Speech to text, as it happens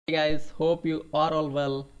Hey guys, hope you are all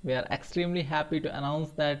well. We are extremely happy to announce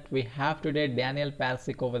that we have today Daniela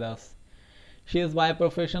Persico with us. She is by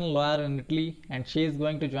profession lawyer in Italy and she is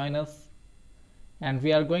going to join us, and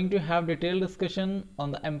we are going to have detailed discussion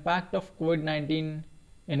on the impact of COVID-19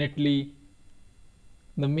 in Italy.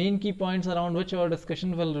 The main key points around which our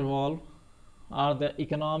discussion will revolve are the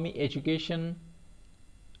economy, education,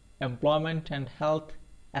 employment and health,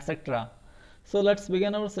 etc. So let's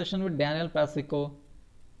begin our session with Daniela Persico.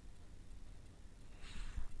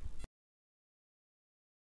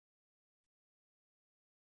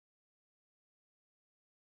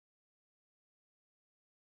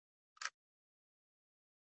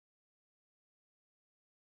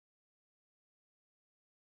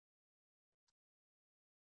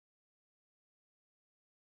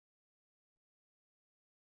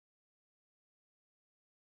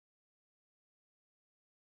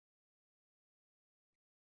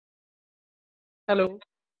 Hello,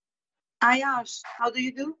 Hi, Ash. How do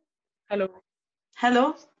you do? hello.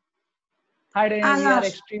 Hello? Hi, Daniel. Hi, We are Ash.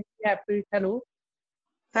 extremely happy. Hello.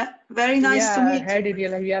 Very nice to Yeah, meet hi, you.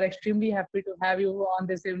 Daniel. We are extremely happy to have you on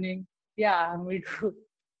this evening. Yeah, me too.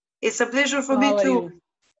 It's a pleasure for So, me how are too. you?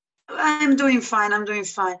 I'm doing fine. I'm doing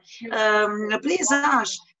fine. Please,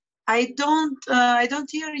 Ash. I don't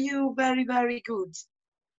hear you very good.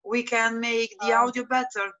 We can make the Uh, audio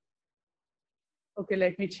better. okay,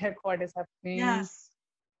 let me check what is happening. Yes.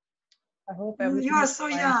 I hope You everything are is so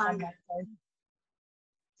fine from young. my side.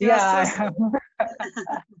 You are so Yeah, I am.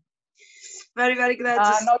 very glad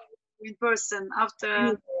to see Now, you in person after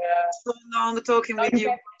you, uh, so long talking now with you you.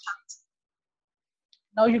 can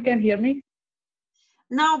now you can hear me.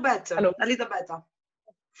 Now better, Hello. a little better.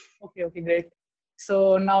 Okay, okay, great.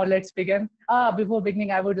 So now let's begin. Before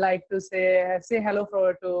beginning, I would like to say hello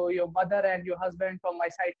to your mother and your husband from my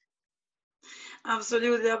side.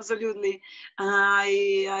 Absolutely.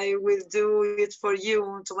 I will do it for you,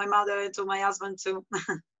 to my mother, and to my husband too.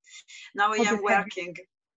 Now I Okay, am thank you. working.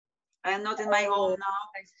 I am not in my home Oh, now,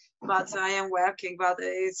 but I am working. But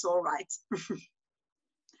it's all right.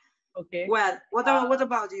 okay. Well, what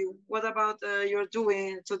about you? What about you're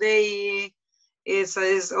doing today?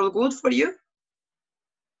 Is all good for you?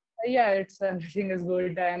 Yeah, it's everything is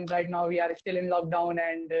good, and right now we are still in lockdown,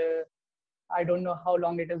 and I don't know how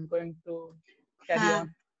long it is going to carry Uh, on.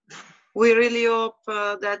 we really hope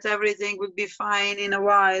that everything will be fine in a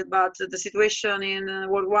while, but the situation in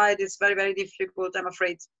worldwide is very difficult, I'm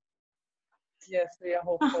afraid. Yes, we are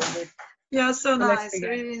hope for good. Yeah, so So let's nice, begin.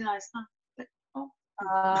 really nice. Huh? Oh.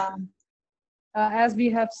 Um, as we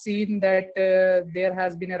have seen that there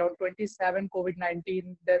has been around 27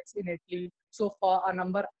 COVID-19 deaths in Italy so far, a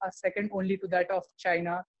number a second only to that of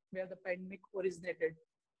China, where the pandemic originated.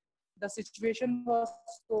 The situation was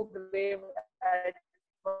so grave at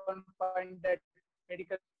one point that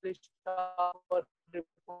medical staff were reportedly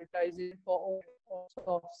prioritizing for own hopes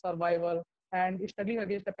of survival. And struggling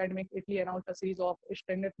against the pandemic, Italy announced a series of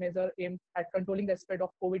stringent measures aimed at controlling the spread of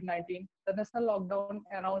COVID-19. The national lockdown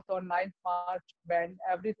announced on 9th March banned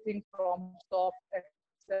everything from shops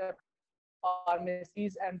except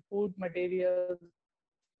pharmacies and food materials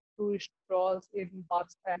to straws in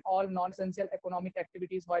bars, and all non-essential economic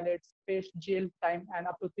activities violates face jail time and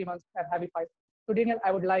up to 3 months and heavy fines. So Daniel,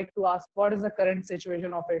 I would like to ask, what is the current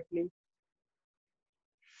situation of Italy?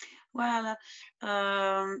 Well,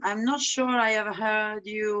 I'm not sure I have heard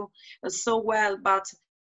you so well, but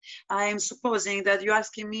I'm supposing that you're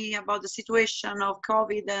asking me about the situation of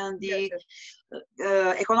COVID and the Yes,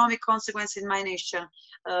 yes. economic consequence in my nation.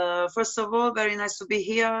 First of all, very nice to be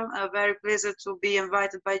here. Very pleased to be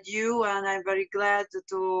invited by you, and I'm very glad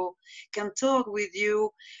to can talk with you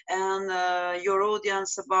and your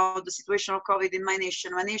audience about the situation of COVID in my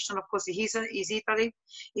nation. My nation, of course, is Italy.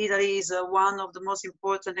 Italy is one of the most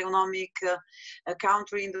important economic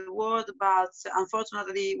country in the world, but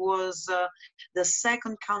unfortunately was the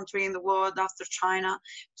second country in the world after China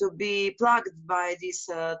to be plagued by this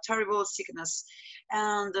terrible sickness.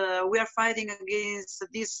 And we are fighting against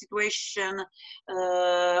this situation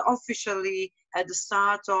officially at the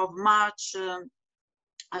start of March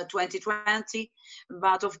 2020,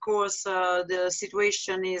 but of course the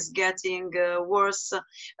situation is getting worse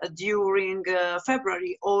during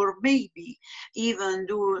February, or maybe even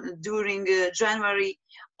during January,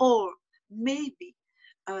 or maybe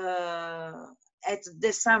uh, at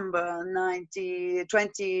December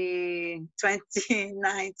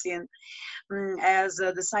 2019, as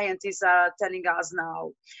the scientists are telling us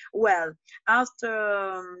now. Well,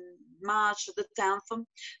 after March the 10th,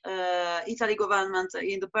 Italy government,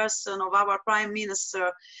 in the person of our Prime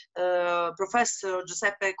Minister, Professor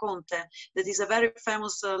Giuseppe Conte, that is a very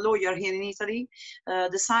famous lawyer here in Italy,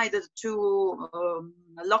 decided to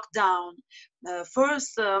lock down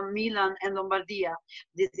first Milan and Lombardia.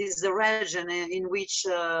 This is the region in which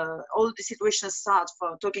all the situations start,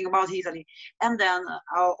 for talking about Italy, and then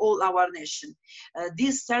all our nation.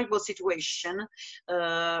 This terrible situation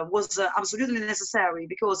was absolutely necessary,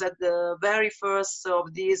 because at the very first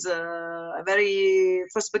of these, very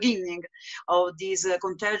first beginning of these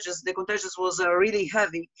contagions, the contagions was really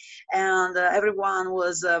heavy, and everyone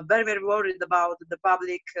was very, very worried about the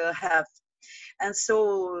public health. And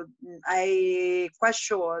so I quite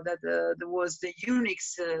sure that there was the unique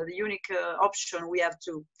option we have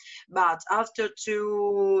to. But after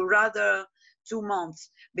two months,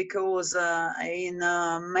 because in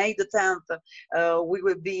May the 10th, we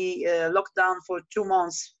will be locked down for 2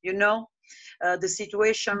 months, you know. The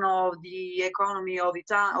situation of the economy of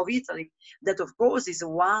Italy, that of course is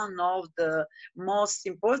one of the most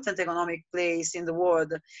important economic place in the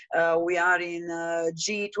world. We are in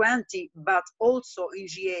G20, but also in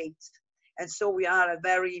G8. And so we are a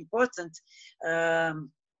very important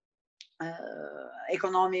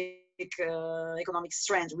economic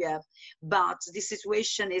strength we have, but this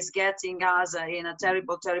situation is getting us in a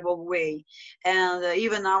terrible way, and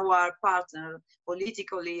even our partner,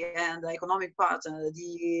 politically and economic partner,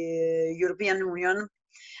 the European Union,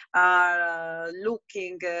 are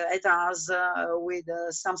looking at us with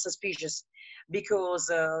some suspicious, because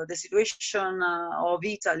the situation of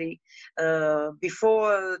Italy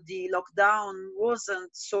before the lockdown wasn't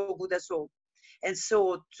so good at all. And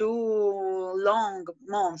so 2 long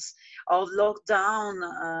months of lockdown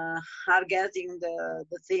are getting the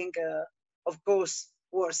thing, of course,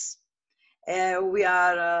 worse. We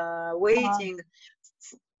are waiting.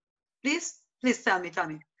 Please tell me.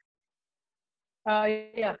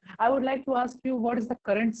 Yeah, I would like to ask you, what is the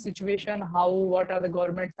current situation? What are the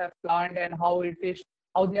governments have planned, and how they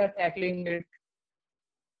are tackling it?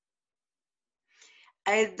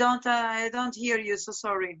 I don't hear you, so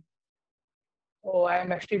sorry. Oh, I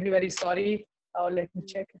am extremely very sorry. Let me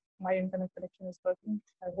check if my internet connection is working.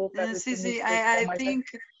 I hope everything is good I from my think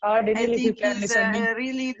side. Daniel, if you can it's listen me. a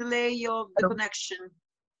really delay of the connection.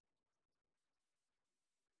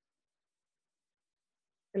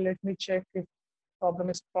 Let me check if problem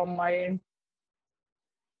is from my end.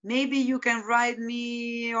 Maybe you can write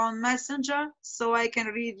me on Messenger so I can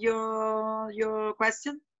read your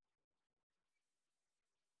question.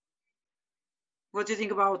 What do you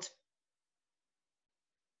think about?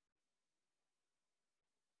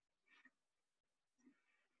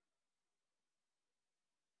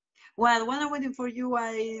 Well, while I'm waiting for you,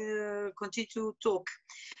 I continue to talk.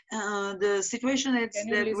 The situation is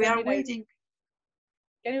that we are waiting.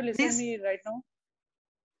 Can you listen to me right now?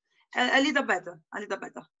 A little better.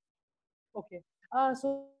 Okay.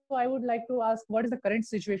 So I would like to ask, what is the current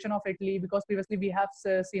situation of Italy? Because previously we have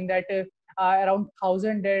seen that around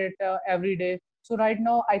 1,000 dead every day. So right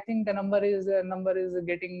now, I think the number is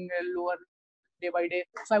getting lower day by day.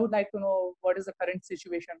 So I would like to know, what is the current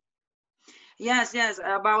situation? Yes.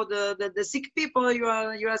 About the sick people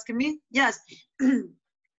you're asking me. Yes.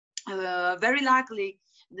 Very likely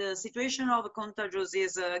the situation of contagious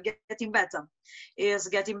is getting better. In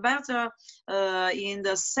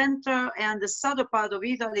the center and the southern part of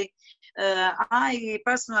Italy. I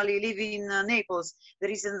personally live in Naples.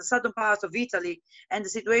 That is in the southern part of Italy, and the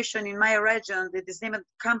situation in my region, that is named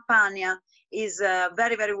Campania, is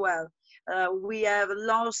very, very well. We have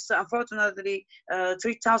lost, unfortunately,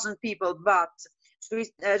 3,000 people, but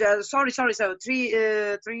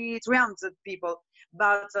 300 people,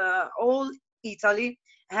 but all Italy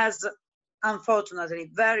has,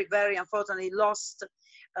 unfortunately, very, very unfortunately, lost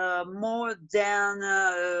more than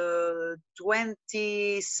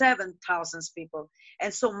 27,000 people.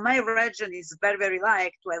 And so my region is very, very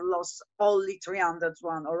like to have lost only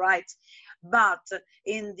 301, all right? But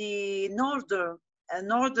in the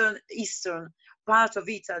northern eastern part of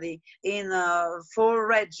Italy, in 4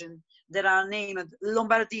 regions that are named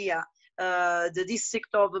Lombardia, the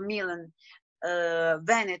district of Milan,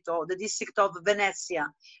 Veneto, the district of Venezia,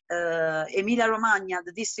 Emilia-Romagna,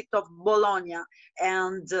 the district of Bologna,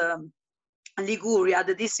 and Liguria,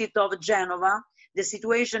 the district of Genova, the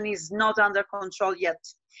situation is not under control yet.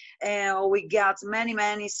 we got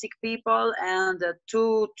many sick people, and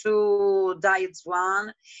two died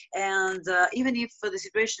one. And even if the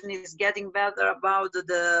situation is getting better about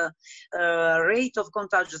the rate of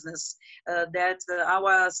contagiousness, that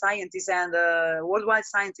our scientists and worldwide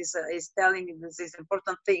scientists is telling this is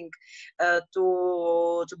important thing,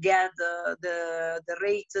 to get the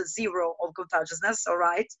rate zero of contagiousness. All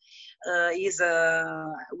right,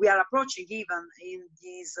 we are approaching, even in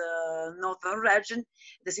this northern region,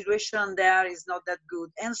 the situation there is not that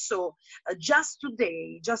good. And so just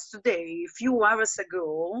today, a few hours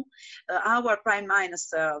ago, our Prime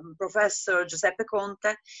Minister, Professor Giuseppe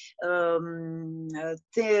Conte,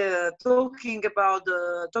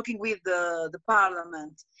 talking with the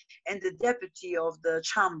Parliament and the deputy of the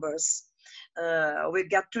chambers. We've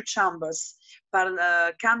got two chambers,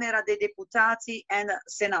 Camera dei Deputati and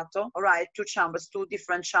Senato, all right, two chambers, two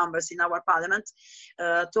different chambers in our parliament,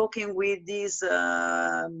 talking with these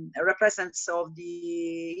representatives of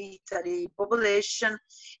the Italy population.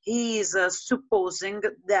 He is supposing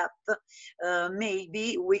that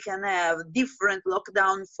maybe we can have different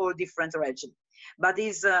lockdown for different regions. But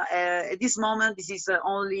at this moment, this is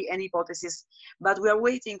only an hypothesis. But we are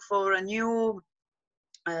waiting for a new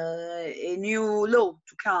law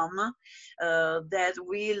to come that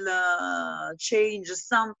will change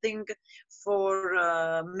something for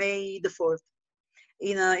May the 4th,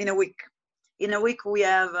 in a week. In a week, we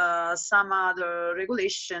have some other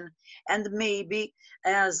regulation, and maybe,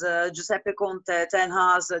 as Giuseppe Conte told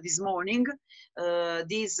us this morning,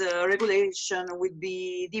 this regulation would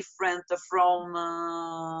be different from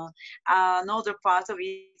another part of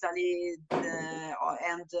Italy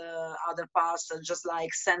and other parts, just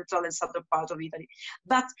like central and southern part of Italy.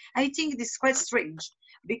 But I think this is quite strange,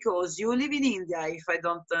 because you live in India, if I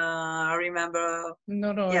don't remember.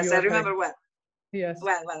 No, yes, I remember well. Yes.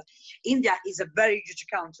 Well, India is a very huge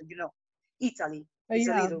country, you know. Italy is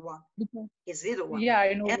a little one. It's a little one. Yeah,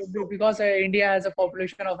 I know, so, because India has a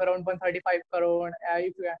population of around 135 crore.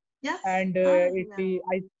 yes. And Italy,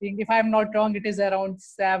 I think, if I'm not wrong, it is around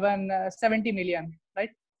 70 million,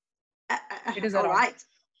 right? It is all around. right.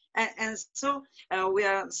 And so we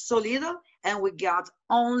are so little, and we got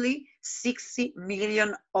only 60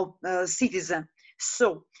 million of citizens.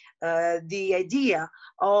 So the idea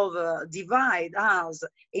of divide us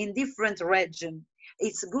in different regions,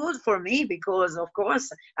 it's good for me, because of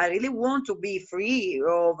course I really want to be free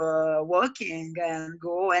of working and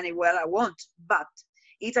go anywhere I want. But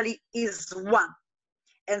Italy is one,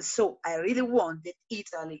 and so I really want that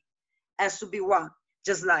Italy has to be one,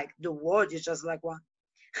 just like the world is just like one.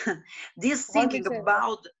 This thinking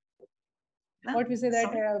about what we say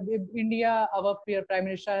that India, our Prime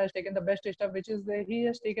Minister has taken the best step, which is he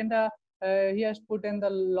has taken he has put in the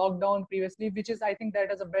lockdown previously, which is, I think,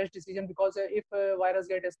 that is the best decision, because if virus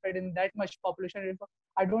gets spread in that much population,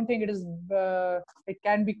 I don't think it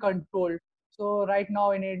can be controlled. So right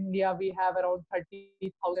now in India, we have around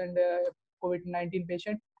 30,000 COVID-19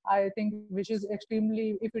 patients. I think, which is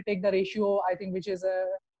extremely, if we take the ratio, I think, which is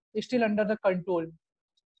still under the control.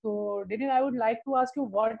 So, Daniel, I would like to ask you,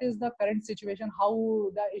 what is the current situation? How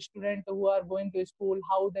the students who are going to school,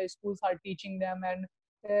 how the schools are teaching them, and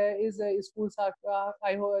schools are?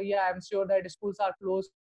 I'm sure that schools are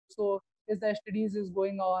closed. So, is the studies is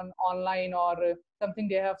going on online, or something?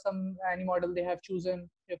 They have any model they have chosen?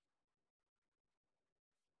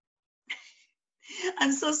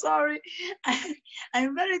 I'm so sorry.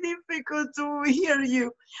 I'm very difficult to hear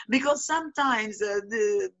you, because sometimes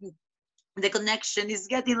the connection is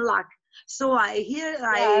getting lag. So I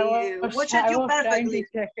watch at you perfectly.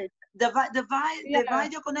 The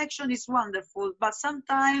video connection is wonderful, but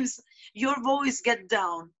sometimes your voice gets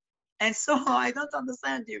down, and so I don't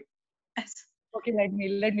understand you. Okay,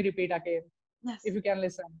 let me repeat again. Yes. If you can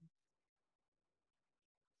listen.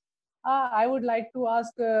 I would like to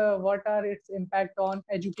ask what are its impact on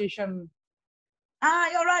education?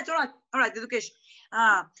 All right. Education.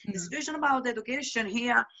 The situation about education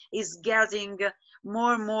here is getting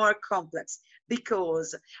more and more complex,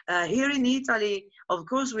 because here in Italy, of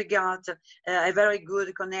course, we got a very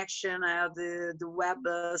good connection, the web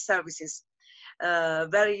services,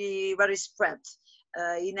 very spread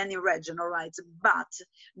in any region, all right. But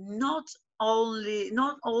not all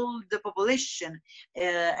the population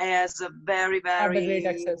has very great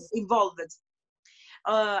access. involved. Yes.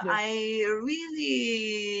 I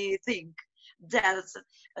really think that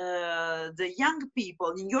the young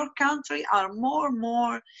people in your country are more and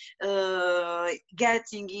more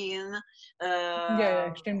getting in.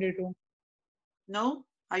 Extremely true. No?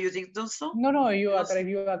 Are you think so? No, you are correct.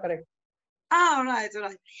 You are correct. Ah, right,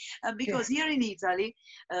 right. Yeah. Because here in Italy,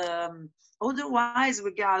 otherwise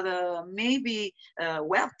we got maybe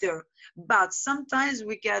wealthier, but sometimes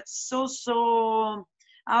we get so,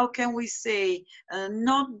 how can we say,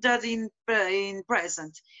 not that in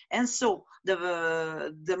present. And so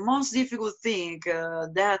the most difficult thing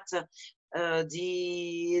that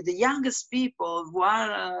the youngest people who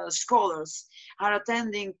are scholars are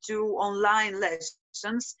attending to online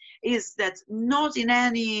lessons is that not in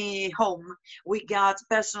any home we got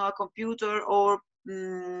personal computer or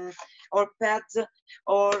pad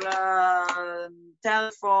or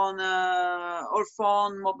telephone or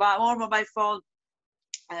phone mobile phone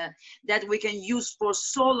uh, that we can use for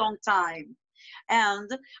so long time. And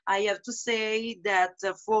I have to say that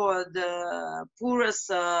for the poorest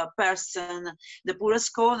person, the poorest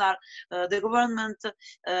scholar, the government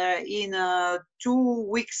in 2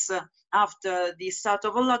 weeks after the start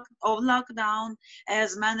of lockdown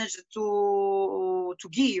has managed to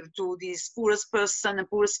give to this poorest person and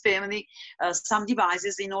poorest family some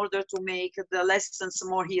devices in order to make the lessons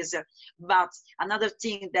more easier. But another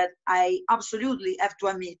thing that I absolutely have to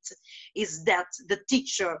admit is that the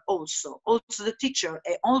teacher also the teacher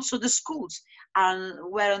and also the schools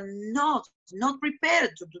were not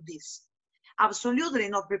prepared to do this, absolutely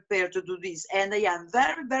not prepared to do this. And I am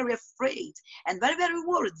very afraid and very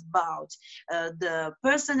worried about the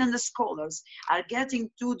person and the scholars are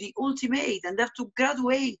getting to the ultimate and have to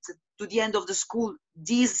graduate to the end of the school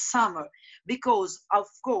this summer, because of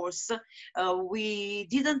course we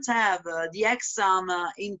didn't have the exam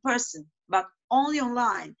in person but only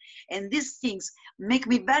online. And these things make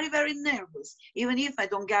me very nervous, even if I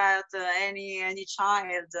don't get any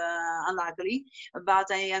child unluckily. But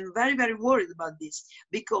I am very worried about this,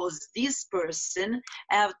 because this person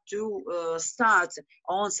have to start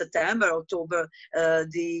on September, October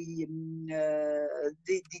the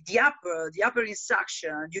upper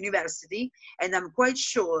instruction university. And I'm quite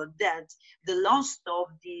sure that the loss of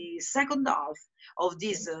the second half of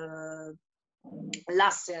this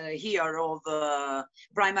last year of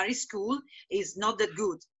primary school is not that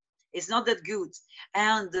good. It's not that good.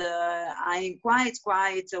 And I'm quite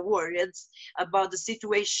worried about the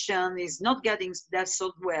situation is not getting that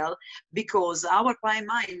solved well, because our prime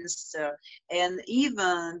minister and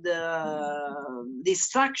even the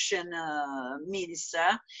instruction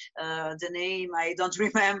minister, the name I don't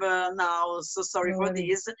remember now, so sorry No for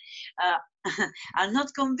worries. this, uh, are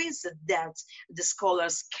not convinced that the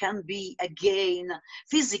scholars can be again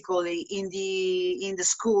physically in the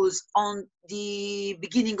schools on the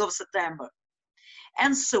beginning of September.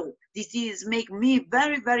 And so this is make me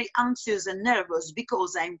very anxious and nervous,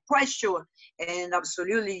 because I'm quite sure, and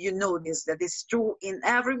absolutely you know this, that is true in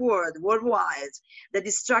every world worldwide, that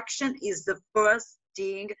distraction is the first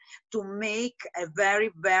thing to make a very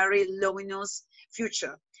luminous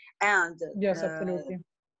future. And Yes, absolutely.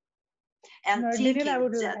 Daniel, I thinking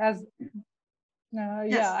would, that, as yes, yeah,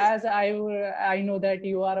 yes, as I know that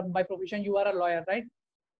you are by profession, you are a lawyer, right?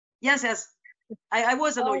 yes. I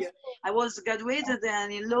was a lawyer. So, I was graduated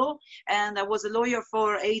and in law, and I was a lawyer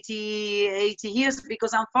for 80 years,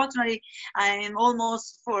 because unfortunately I'm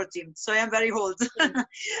almost 40, so I'm very old.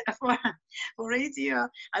 for, for 80 years,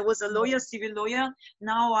 I was a lawyer, civil lawyer.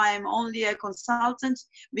 Now I'm only a consultant,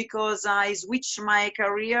 because I switched my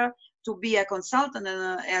career to be a consultant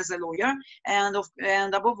as a lawyer, and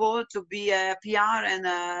above all to be a PR and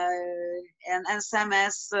an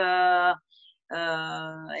SMS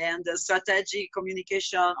and strategic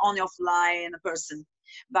communication on offline person.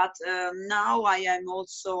 But now I am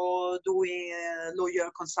also doing lawyer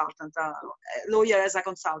as a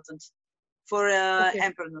consultant for okay.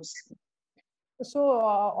 entrepreneurs. So,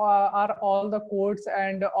 are all the courts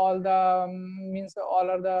and all the means all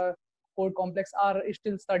of the court complex are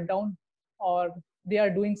still shut down, or they are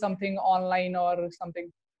doing something online or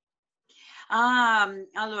something?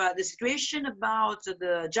 Allora, the situation about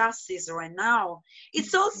the justice right now,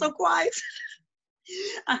 it's also quite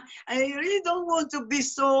I really don't want to be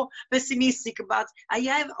so pessimistic, but I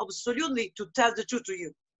have absolutely to tell the truth to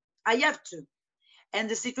you. I have to. And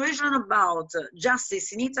the situation about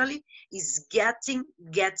justice in Italy is getting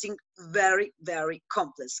very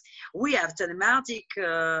complex. We have telematic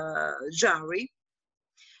jury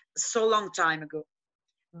so long time ago,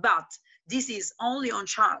 but this is only on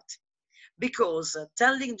chart, because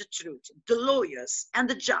telling the truth, the lawyers and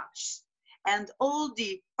the judge and all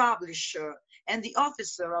the publisher and the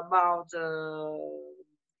officer about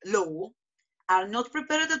law are not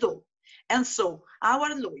prepared at all. And so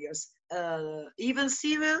our lawyers, even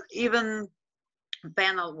civil, even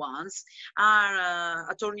penal ones, are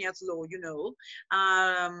attorney at law,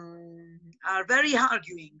 are very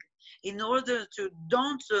arguing in order to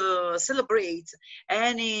don't celebrate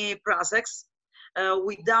any projects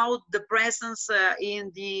without the presence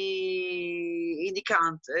in the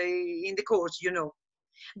court, you know.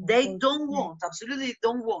 They don't want, absolutely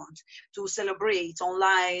don't want to celebrate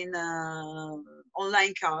online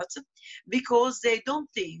cards, because they don't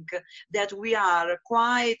think that we are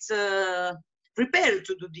quite prepared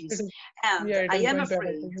to do this. And Yeah, it I is am going to affect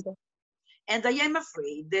afraid, us.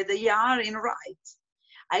 that they are in right.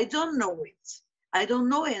 I don't know it. I don't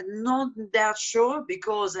know it, not that sure,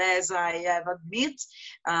 because as I have admit,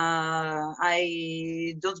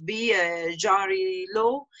 I don't be a jury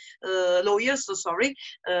lawyer, so sorry,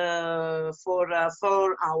 for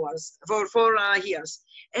 4 hours, for 4 years.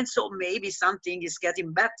 And so maybe something is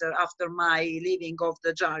getting better after my leaving of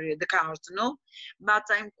the jury, the court, no? But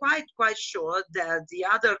I'm quite sure that the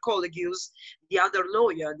other colleagues, the other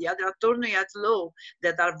lawyer, the other attorney at law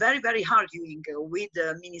that are very arguing with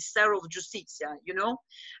the Minister of Justice, you know,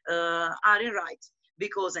 are in right,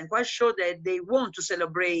 because I'm quite sure that they want to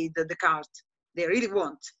celebrate the card. They really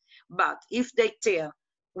want. But if they tell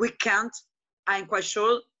we can't, I'm quite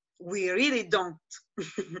sure we really don't.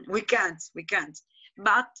 we can't.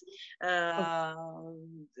 But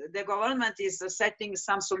the government is setting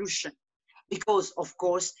some solution, because of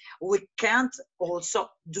course we can't also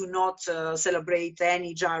do not celebrate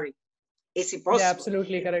any jury. It's impossible. Yeah,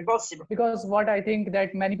 absolutely correct. Impossible. Because what I think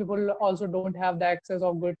that many people also don't have the access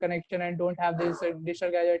of good connection and don't have this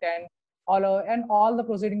digital gadget, and all the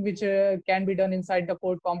proceeding which can be done inside the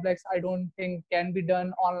court complex, I don't think can be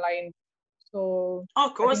done online. So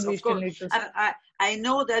Of course, I think we still need to. I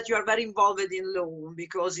know that you are very involved in law,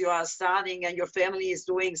 because you are studying and your family is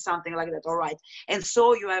doing something like that. All right. And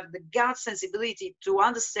so you have the gut sensibility to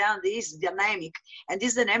understand this dynamic. And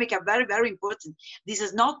this dynamic are very important. This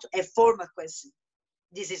is not a formal question.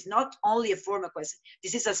 This is not only a formal question.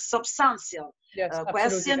 This is a substantial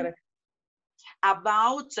question correct.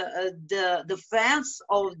 about the defense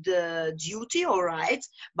of the duty, all right,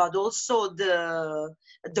 but also the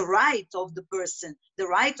right of the person, the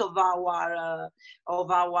right of our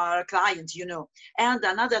client, you know. And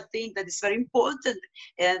another thing that is very important,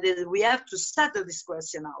 and we have to settle this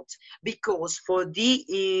question out, because for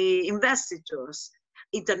the investors,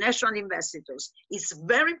 international investors, it's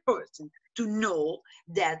very important to know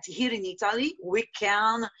that here in Italy we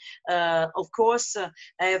can, of course,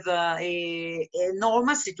 have a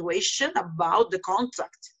normal situation about the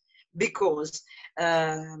contract, because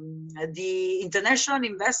the international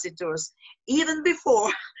investors, even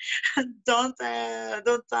before, don't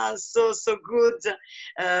have so good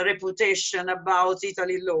reputation about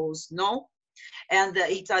Italy laws, no, and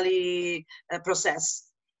the Italy process.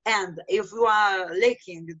 And if you are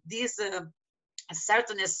lacking this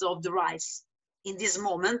certainness of the rights in this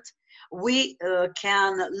moment, we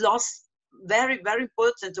can lose very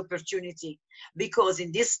important opportunity, because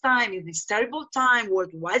in this time, in this terrible time,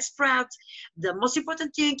 worldwide spread, the most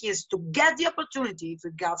important thing is to get the opportunity, if we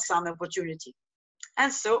got some opportunity.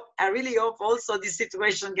 And so I really hope also this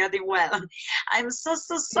situation getting well. I'm so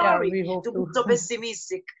sorry to be so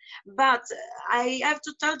pessimistic, but I have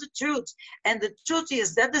to tell the truth. And the truth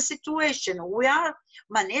is that the situation, we are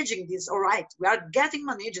managing this, all right, we are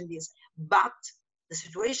managing this, but the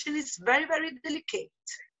situation is very delicate.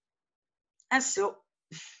 And so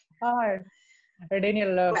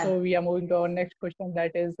Daniel, so we are moving to our next question,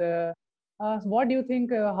 that is what do you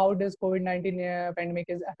think, how does COVID-19 pandemic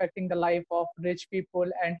is affecting the life of rich people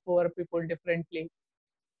and poor people differently?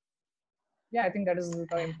 Yeah, I think that is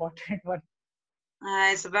the important one.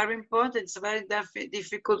 It's very important. It's a very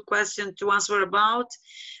difficult question to answer about.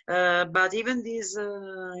 But even this,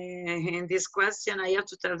 in this question, I have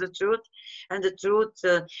to tell the truth. And the truth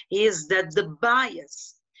is that the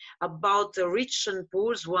bias about the rich and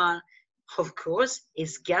poor one, of course,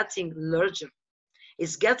 is getting larger.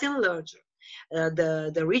 It's getting larger.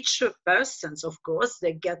 The rich persons, of course,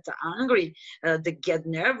 they get angry, they get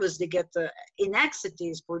nervous, they get in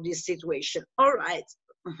anxieties for this situation. All right.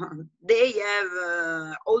 They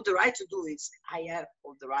have all the right to do it. I have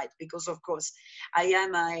all the right, because of course I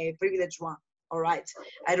am a privileged one. All right,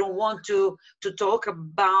 I don't want to talk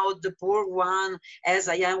about the poor one as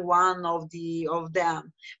I am one of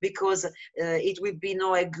them, because it would be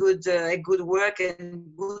a good work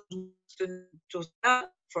and good to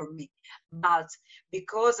for me. But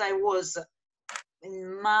because I was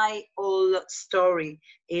in my whole story,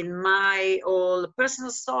 in my whole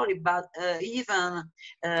personal story, but even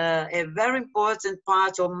a very important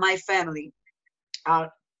part of my family are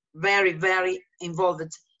very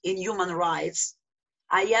involved in human rights,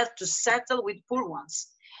 I have to settle with poor ones.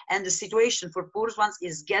 And the situation for poor ones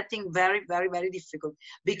is getting very, very, very difficult,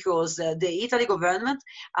 because the Italy government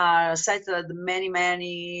settled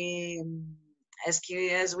many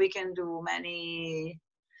as we can do many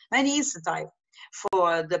incentive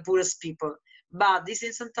for the poorest people. But these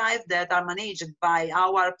incentives that are managed by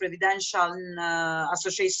our previdential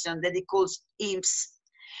association that it calls INPS,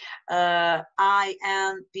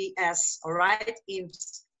 INPS, all right,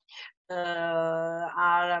 INPS,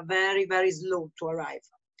 are very, very slow to arrive.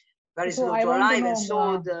 Very So slow I to want to arrive, and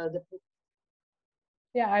know, so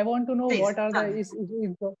yeah, I want to know please what are tell the me.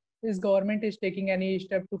 is government is taking any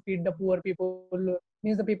step to feed the poor people,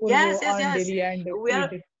 means the people who Yes, yes, earn yes. daily and We eat are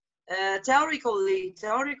it. theoretically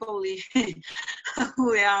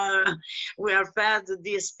we are fed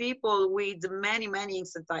these people with many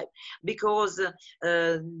incentives, because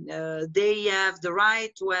they have the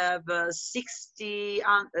right to have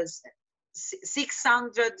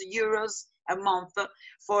 600 euros a month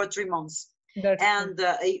for 3 months, That's and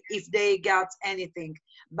if they got anything.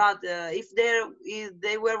 But if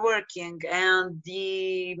they were working, and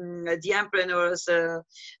the entrepreneurs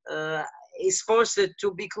is forced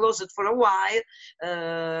to be closed for a while,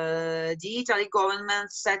 the Italy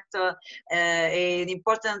government set an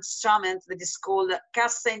important instrument that is called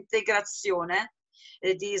Cassa Integrazione.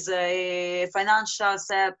 It is a financial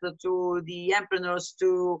step to the entrepreneurs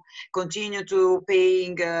to continue to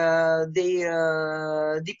paying their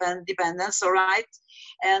dependents, all right?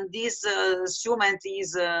 And this instrument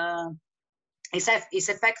is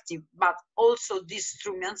effective, but also these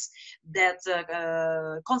instruments that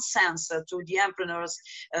consents to the entrepreneurs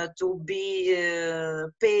to be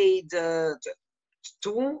paid to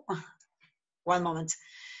one moment.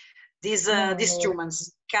 These no,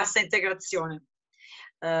 instruments, Cassa Integrazione,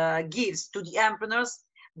 gives to the entrepreneurs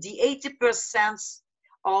the 80%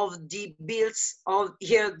 of the bills of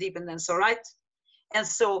their dependents, all right? And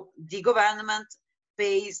so the government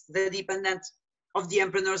pays the dependent of the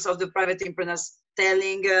entrepreneurs, of the private entrepreneurs,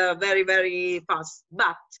 telling very, very fast.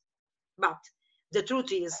 But the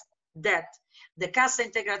truth is that the Cassa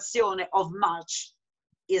Integrazione of March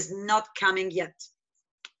is not coming yet.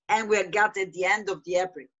 And we got at the end of the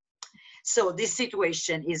April. So this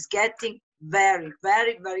situation is getting very,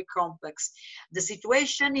 very, very complex. The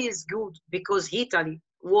situation is good because Italy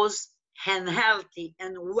was an healthy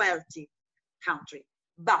and wealthy country,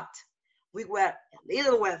 but we were a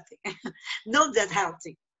little wealthy, not that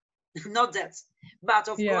healthy, not that. But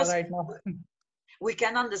of yeah, course, right now. we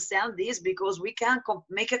can understand this because we can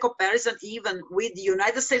make a comparison even with the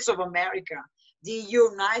United States of America. The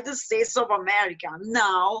United States of America,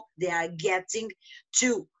 now they are getting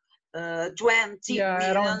to 20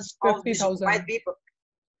 Yeah, around millions of disoccupied 50,000. people.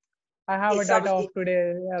 I have a It's data of it,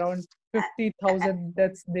 today, around 50,000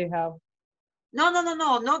 deaths they have. no,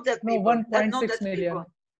 not that No, people. Not 1.6 that people. million.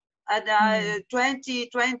 And Hmm.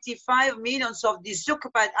 25 millions of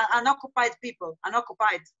disoccupied, unoccupied people,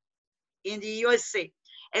 unoccupied in the USA.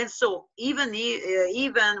 And so even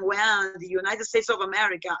when the United States of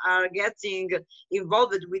America are getting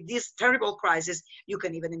involved with this terrible crisis, you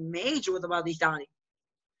can even imagine what about Italy.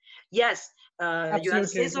 Yes, United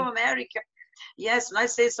States of Absolutely. America. Yes, United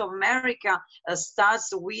States of America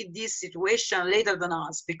starts with this situation later than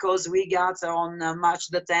us because we got on March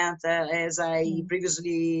the 10th, as I Hmm.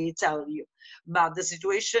 previously tell you. But the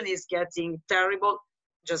situation is getting terrible,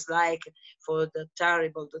 just like for the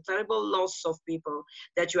terrible loss of people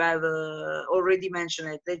that you have already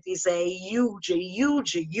mentioned. That is a huge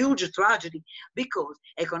tragedy because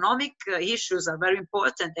economic issues are very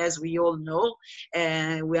important, as we all know,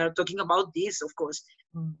 and we are talking about this, of course.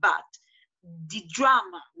 But the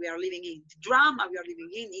drama we are living in,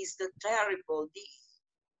 is the terrible, the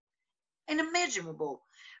unimaginable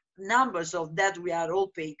numbers of that we are all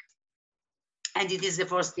paying. And it is the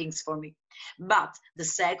first things for me. But the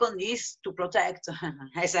second is to protect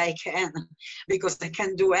as I can, because I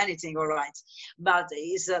can't do anything, all right. But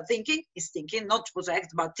is thinking, not to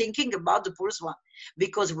protect, but thinking about the poorest one,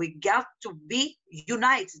 because we got to be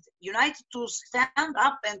united to stand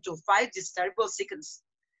up and to fight this terrible sickness.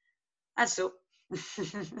 And so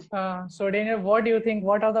So Daniel, what do you think?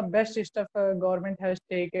 What are the best steps government has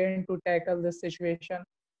taken to tackle this situation?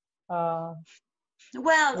 Uh,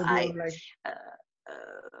 well, would you like?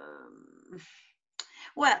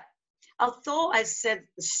 well, although I said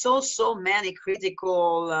so many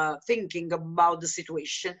critical thinking about the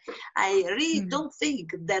situation, I really Hmm. don't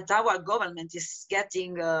think that our government is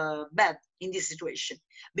getting bad in this situation,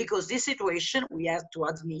 because this situation, we have to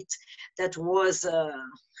admit, that was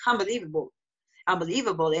unbelievable.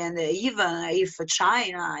 And even if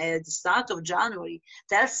China at the start of January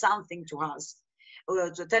tells something to us,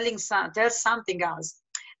 tell something us,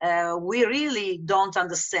 we really don't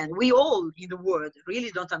understand. We all in the world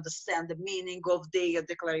really don't understand the meaning of their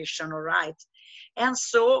declaration, all right? And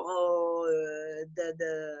so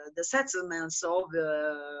the settlements of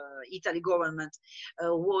the Italy government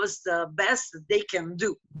was the best they can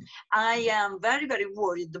do. I am very, very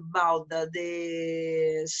worried about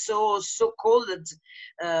the so-called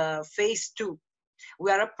phase 2.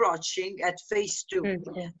 We are approaching at phase 2.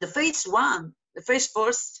 The phase 1, the phase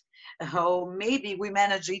first, maybe we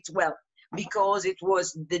manage it well because it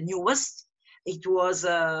was the newest. It was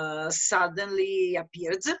suddenly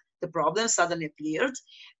appeared. The problem suddenly appeared,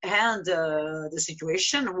 and the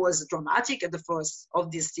situation was dramatic at the first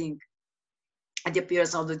of this thing, at the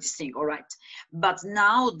appearance of this thing. All right, but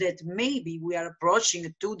now that maybe we are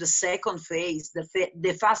approaching to the second phase, the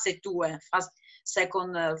fase 2,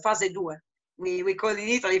 fase 2. We call in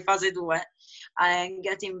Italy fase 2. I'm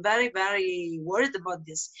getting very, very worried about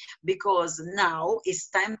this because now it's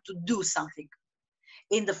time to do something.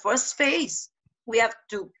 In the first phase, we have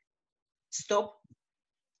to stop,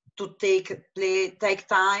 to take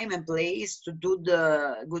time and place to do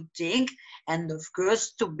the good thing, and of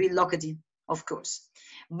course to be locked in, of course.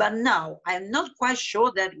 But now I'm not quite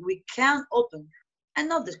sure that we can open. I'm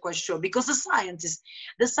not quite sure because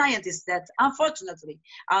the scientists that unfortunately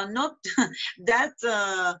are not that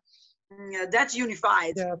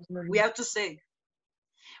unified, we have to say,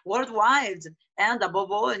 worldwide, and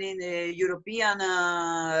above all in the European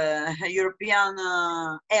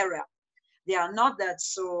area. They are not that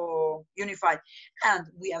so unified. And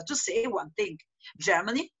we have to say one thing.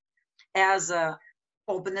 Germany has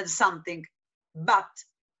opened something, but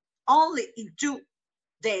only in 2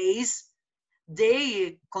 days,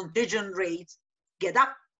 the contagion rate get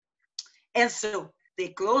up. And so they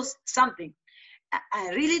close something. I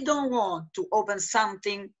really don't want to open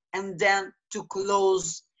something and then to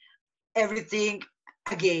close everything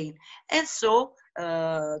again. And so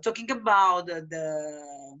talking about the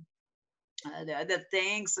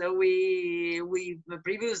things we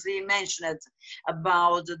previously mentioned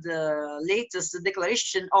about the latest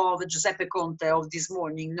declaration of Giuseppe Conte of this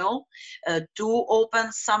morning, to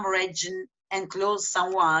open some region and close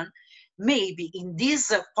someone, maybe in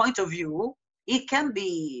this point of view, it can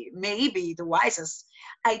be maybe the wisest.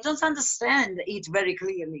 I don't understand it very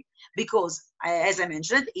clearly because, as I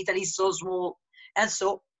mentioned, Italy is so small, and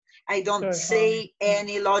so I don't say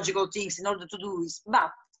any logical things in order to do this.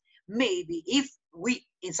 But maybe if we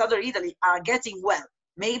in southern Italy are getting well,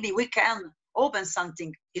 maybe we can open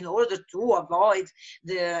something in order to avoid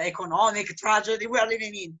the economic tragedy we are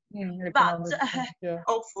living in. But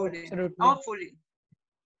hopefully.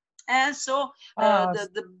 And so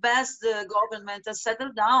the best government has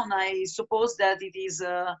settled down. I suppose that it is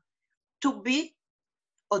to be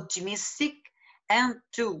optimistic and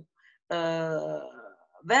to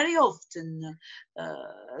very often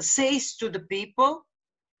says to the people,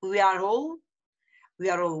 we are all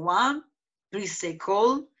one. Please stay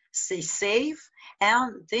calm, stay safe,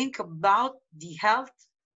 and think about the health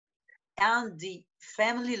and the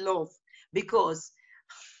family love, because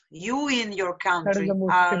you in your country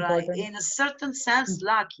are in a certain sense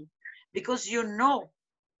lucky, because you know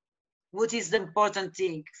what is the important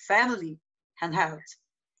thing: family and health.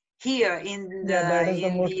 Here in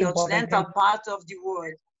the occidental part of the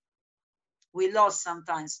world, we lost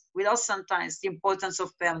sometimes the importance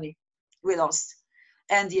of family. We lost,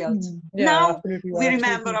 and the health. Now we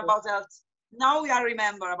remember about health. Now we are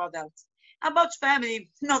remember about health. About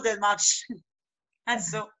family, not that much. And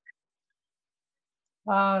so.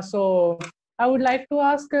 So I would like to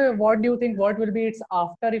ask, what do you think? What will be its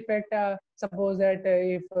after effect? Suppose that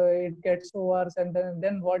if it gets worse, and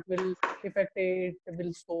then what will effect it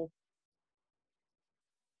will show?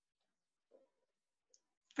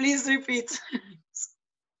 Please repeat.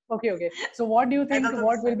 Okay. So what do you think?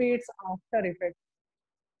 What will be its after effect?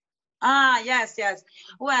 Yes.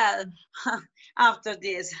 Well, after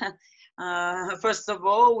this, first of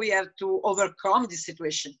all, we have to overcome this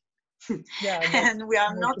situation. And we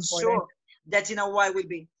are not sure that in a while will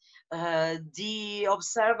be. The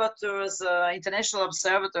observators, international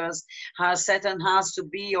observators, have set on us to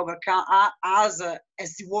be overcome as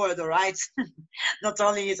the world, right? Not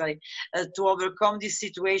only Italy, to overcome this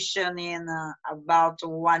situation in about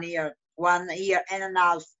 1 year. 1 year and a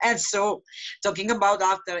half. And so talking about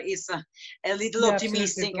after is a little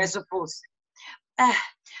optimistic, I suppose.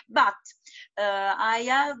 But I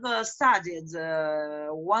have studied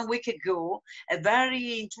 1 week ago a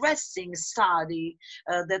very interesting study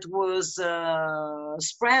that was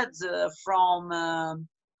spread from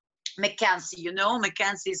McKinsey, you know,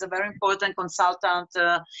 McKinsey is a very important consultant,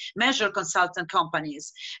 measure consultant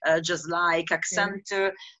companies, just like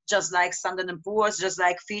Accenture, just like Standard and Poor's, just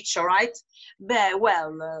like Fitch, all right? But,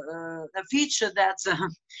 well, a Fitch that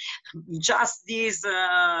just this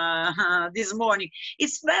morning.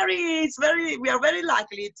 It's very. We are very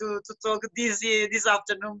likely to talk this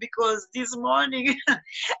afternoon because this morning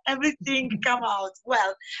everything come out.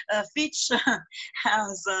 Well, Fitch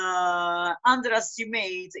has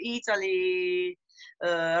underestimated Italy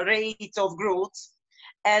rate of growth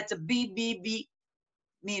at BBB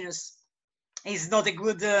minus. It's not a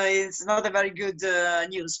good it's not a very good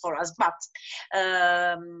news for us, but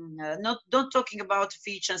not talking about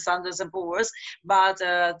Fitch and Standard and Poor's, but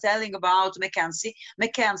telling about McKinsey.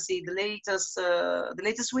 The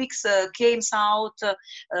latest weeks came out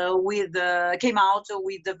with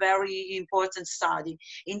a very important study.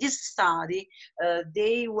 In this study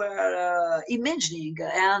they were imagining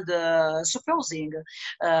and supposing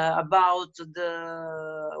about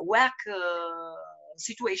the WACC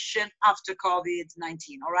situation after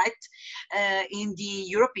COVID-19, all right, in the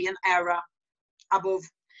European area above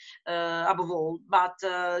all, but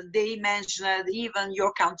they mentioned even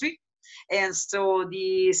your country, and so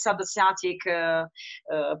the sub-Asiatic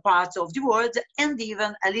part of the world, and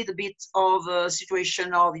even a little bit of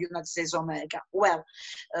situation of United States of America. Well,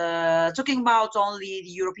 talking about only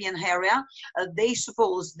the European area, they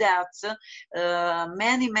suppose that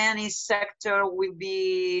many sector will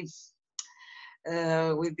be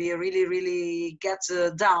really get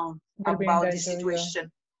down about the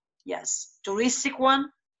situation. Yeah. Yes, touristic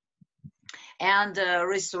one and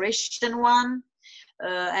restoration one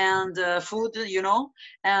and food, you know,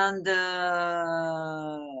 and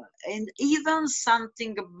even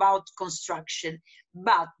something about construction.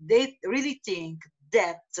 But they really think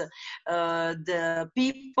that the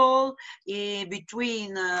people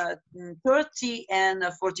between 30 and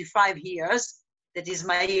 45 years, that is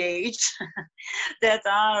my age, that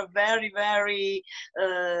are very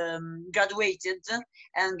graduated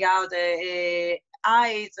and got a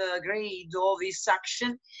high grade of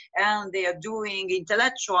instruction, and they are doing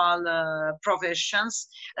intellectual professions,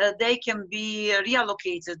 they can be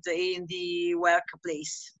reallocated in the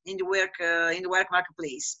workplace, in the work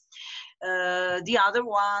marketplace. The other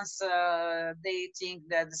ones, they think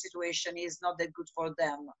that the situation is not that good for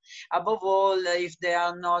them. Above all, if they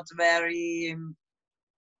are not very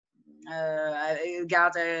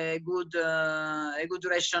got a good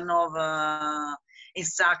duration of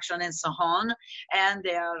instruction and so on, and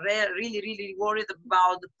they are really worried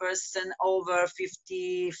about the person over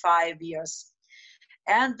 55 years,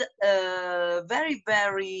 and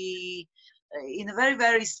in a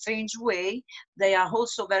very strange way, they are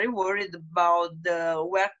also very worried about the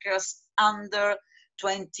workers under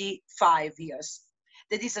 25 years.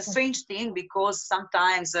 That is a strange thing, because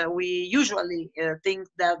sometimes we usually think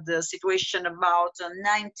that the situation about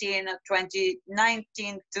 19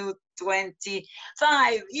 to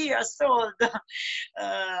 25 years old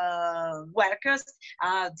workers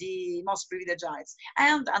are the most privileged.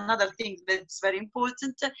 And another thing that's very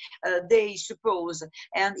important, they suppose,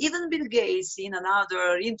 and even Bill Gates in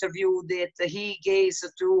another interview that he gave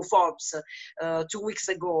to Forbes 2 weeks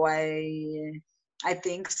ago, I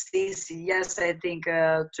think 2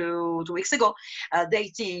 weeks ago,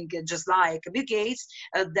 they think, just like Bill Gates,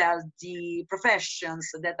 that the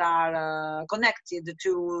professions that are connected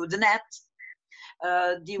to the net,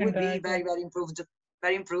 they will be very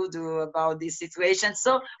improved about this situation.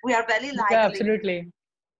 So we are very likely. Yeah, absolutely.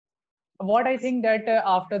 What I think that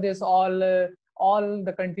after this, all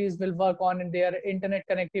the countries will work on their internet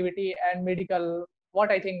connectivity and medical.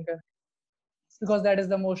 What I think, because that is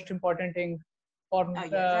the most important thing for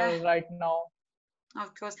right now.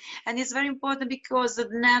 Of course, and it's very important because the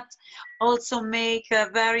net also make a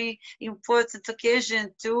very important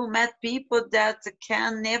occasion to meet people that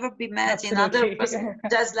can never be met in other person,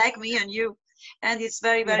 just like me and you. And it's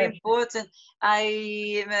very important.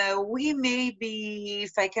 We maybe,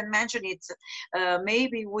 if I can mention it,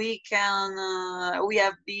 maybe we can. We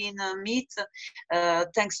have been meet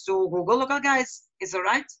thanks to Google Local Guys. Is it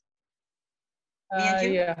right? Me and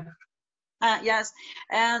you? Yeah. Yes,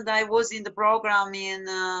 and I was in the program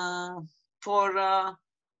for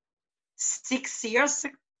 6 years,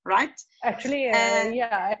 right? Actually,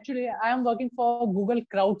 actually, I am working for Google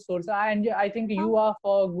Crowdsource, and I think you are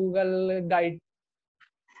for Google Guide,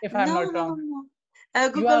 if I'm not wrong. No.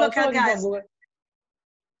 Google Local Guys.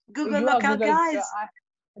 Google Local Guys.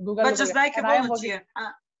 But just like a volunteer.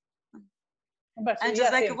 But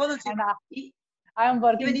just like a volunteer. I am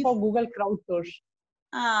working for Google Crowdsource.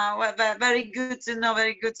 Well, very good to know.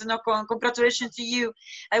 Very good to know. Congratulations to you.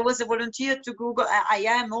 I was a volunteer to Google. I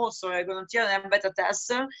am also a volunteer. I'm a beta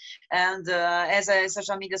tester, and as a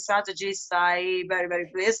social media strategist, I very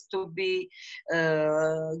pleased to be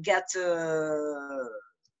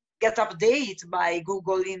get updated by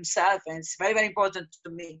Google himself, and it's very important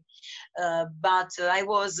to me. But I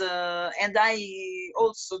was, and I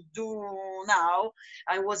also do now.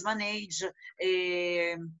 I was manage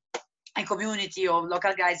a community of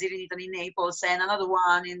local guides here in Italy, Naples, and another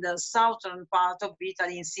one in the southern part of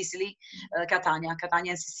Italy, in Sicily, Catania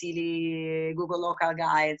and Sicily, Google local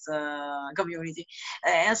guides community.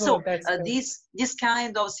 And Oh, so that's good. this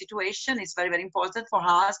kind of situation is very important for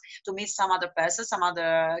us to meet some other person, some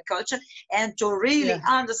other culture, and to really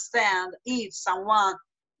Yeah, understand if someone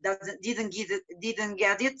didn't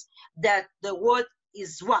get it, that the word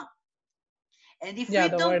is one. And if yeah, we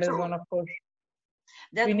the don't word is one, prove of course.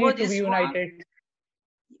 We that need word to be is one, united.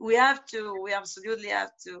 we absolutely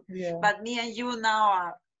have to. Yeah, But me and you now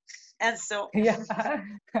are. And so, yeah,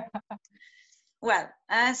 well,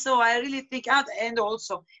 and so I really think, and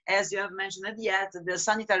also, as you have mentioned yet, the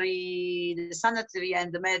sanitary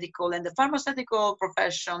and the medical and the pharmaceutical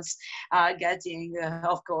professions are getting,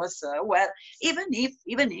 of course, well, even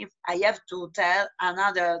if I have to tell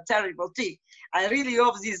another terrible thing, I really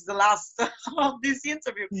hope this is the last of this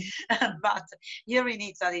interview. But here in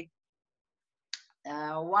Italy,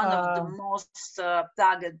 one of the uh, most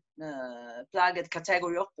plagued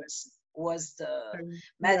category of person was the yeah,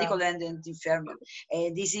 medical and infirmary.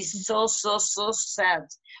 And this is so sad,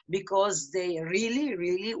 because they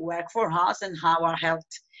really work for us and our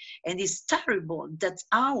health. And it's terrible that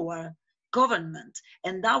our government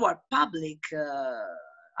and our public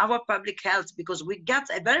health, because we got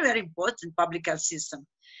a very important public health system.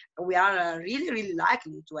 We are really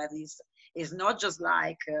likely to have this. It's not just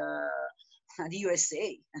like the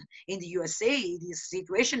USA. In the USA, this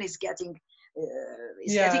situation is getting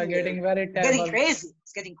yeah, getting very getting terrible. crazy.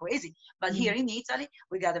 It's getting crazy. But here Mhm. in Italy,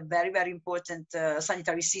 we got a very important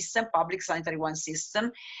sanitary system, public sanitary one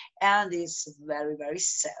system, and it's very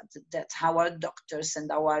sad that our doctors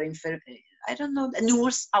and our I don't know,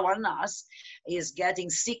 our nurse is getting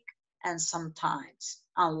sick and sometimes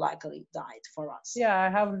unlikely died for us. Yeah, I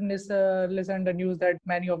have listened the news that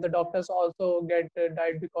many of the doctors also get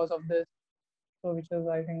died because of this. So, which is,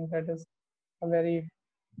 I think, that is a very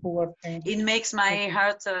poor thing. It makes my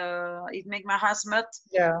heart smart,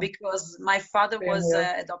 Yeah, because my father same was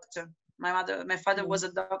here. a doctor. My father Mm. was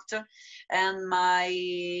a doctor, and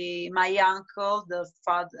my uncle,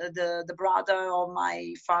 the brother of my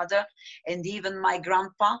father, and even my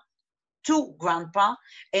grandpa, two grandpa,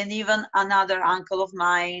 and even another uncle of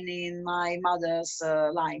mine in my mother's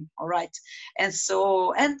line. All right. And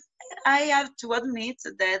so, and I have to admit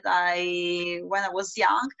that when I was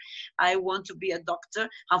young, I want to be a doctor.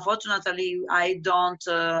 Unfortunately, I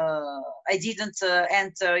didn't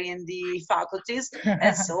enter in the faculties,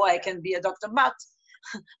 and so I can be a doctor. But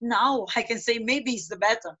now I can say maybe it's the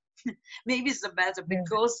better. Maybe it's the better, Yeah,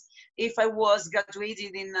 because if I was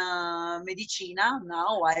graduated in medicina,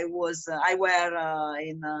 now I were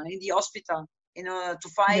in the hospital, to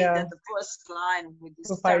fight yeah, at the first line with to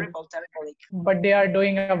this fight. terrible leak. But they are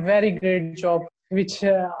doing a very great job, which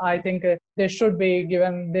I think they should be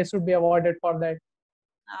given. They should be awarded for that.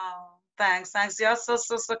 Oh, thanks. You're so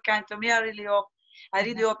kind to me. I really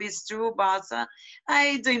hope it's true, but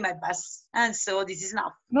I doing my best, and so this is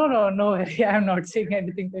enough. No, no, no. I'm not saying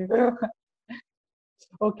anything to you.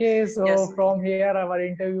 Okay, so Yes. from here our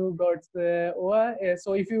interview got over.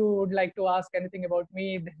 So if you would like to ask anything about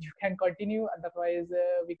me, then you can continue. Otherwise,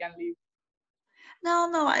 we can leave.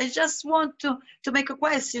 No. I just want to make a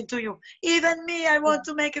question to you. Even me, I Yeah, want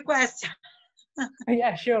to make a question.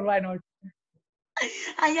 yeah, sure. Why not?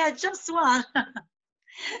 I had just one.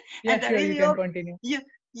 Yeah, And I sure. You really can hope continue.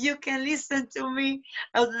 you can listen to me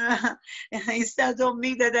instead of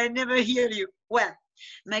me that I never hear you. Well,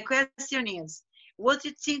 my question is, what do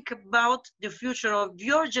you think about the future of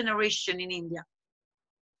your generation in India?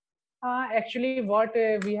 Actually, what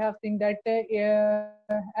we have seen that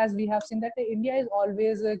as we have seen that India is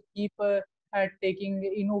always keep taking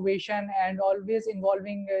innovation and always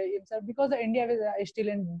involving himself because India is still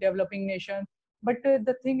in developing nation. But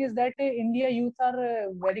the thing is that India youth are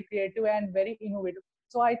very creative and very innovative.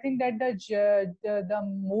 So I think that the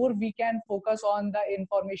more we can focus on the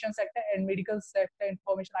information sector and medical sector,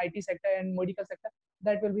 information IT sector and medical sector,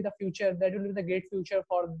 that will be the future. That will be the great future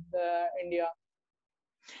for the India.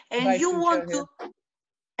 And Bright you future want here.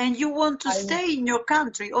 to I stay in your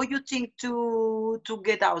country, or you think to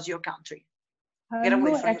get out your country? get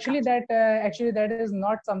away No, from your country. actually that is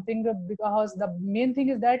not something, because the main thing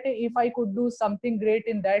is that if I could do something great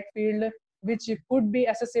in that field, which could be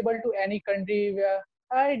accessible to any country,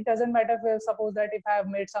 where it doesn't matter if, suppose that if I have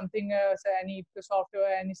made something, say any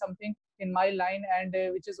software, any something in my line, and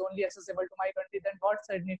which is only accessible to my country, then what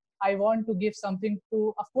certainly I want to give something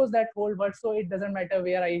to, of course, that whole world. So it doesn't matter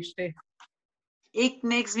where I stay. It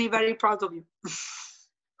makes me very proud of you.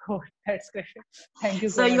 Oh, that's great. Thank you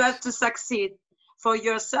So so you much. have to succeed for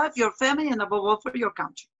yourself, your family, and above all for your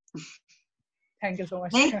country. Thank you so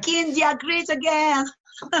much. Make India great again.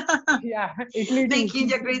 Yeah, Italy too. Make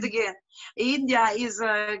India great again. India is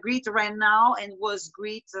great right now and was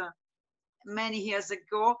great many years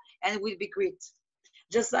ago and will be great.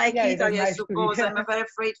 Just like Yeah, it is Italy, I nice to suppose. hear. I'm very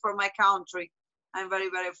afraid for my country. I'm very,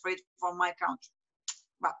 very afraid for my country.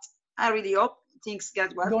 But I really hope things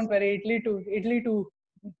get well. Don't worry, Italy too. Italy too.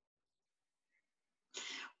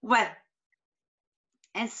 Well,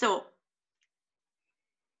 and so,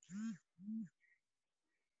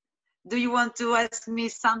 do you want to ask me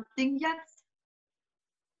something yet?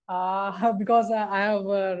 Because I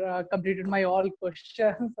have completed my all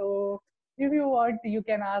questions. So if you want, you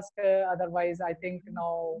can ask. Otherwise, I think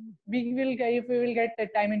now we will, if we will get the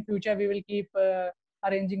time in future, we will keep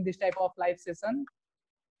arranging this type of live session.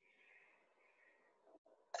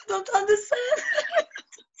 I don't understand.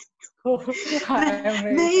 I am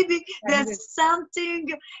very, Maybe I'm there's something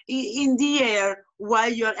in the air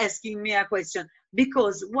while you're asking me a question.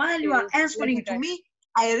 Because while you are okay, let answering me to try. me,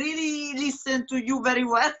 I really listen to you very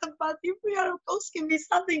well. But if you are asking me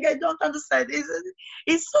something I don't understand,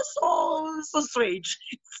 it's so strange.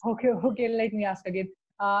 Okay, let me ask again.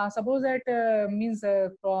 Suppose that means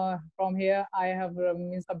from here I have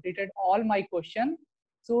means completed all my question.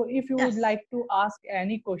 So if you would Yes. like to ask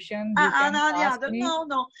any question, you can No, the ask other, me.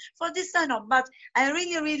 no. For this I know, but I'm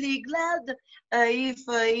really glad if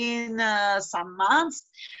in some months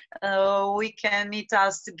we can meet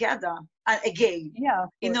us together again Yeah,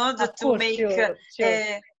 in order of to course, make. sure.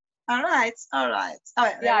 All right, all right.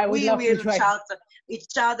 Yeah, I would We love to will join. chat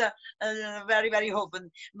each other very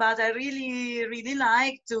often. But I really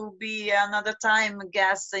like to be another time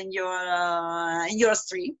guest in your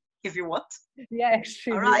stream if you want. Yeah, All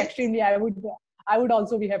extremely, right. extremely. I would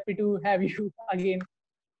also be happy to have you again.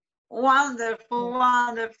 Wonderful,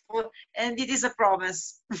 wonderful. And it is a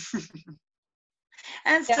promise.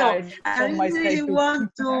 And Yeah, so it's I from my really side too.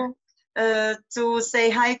 want to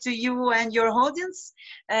say hi to you and your audience.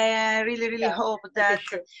 I really Yeah, hope okay, that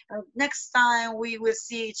sure. next time we will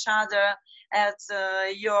see each other at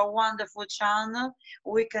your wonderful channel.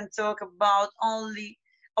 We can talk about only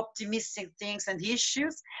optimistic things and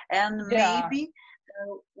issues, and Yeah, maybe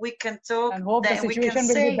we can talk and hope the that we can situation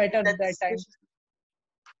will be say better that that time.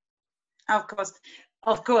 of course,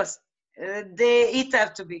 of course. It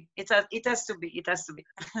has to be. It has to be.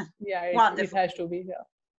 Yeah, it Wonderful. has to be. Yeah.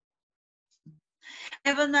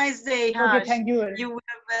 Have a nice day, Okay, Harsh. thank you. You were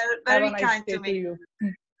Have a very nice kind day to to me. you.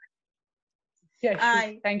 Yeah, sure.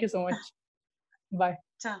 I, Thank you so much. Bye.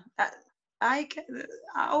 I can,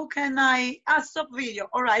 how can I stop video?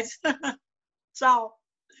 All right. Ciao.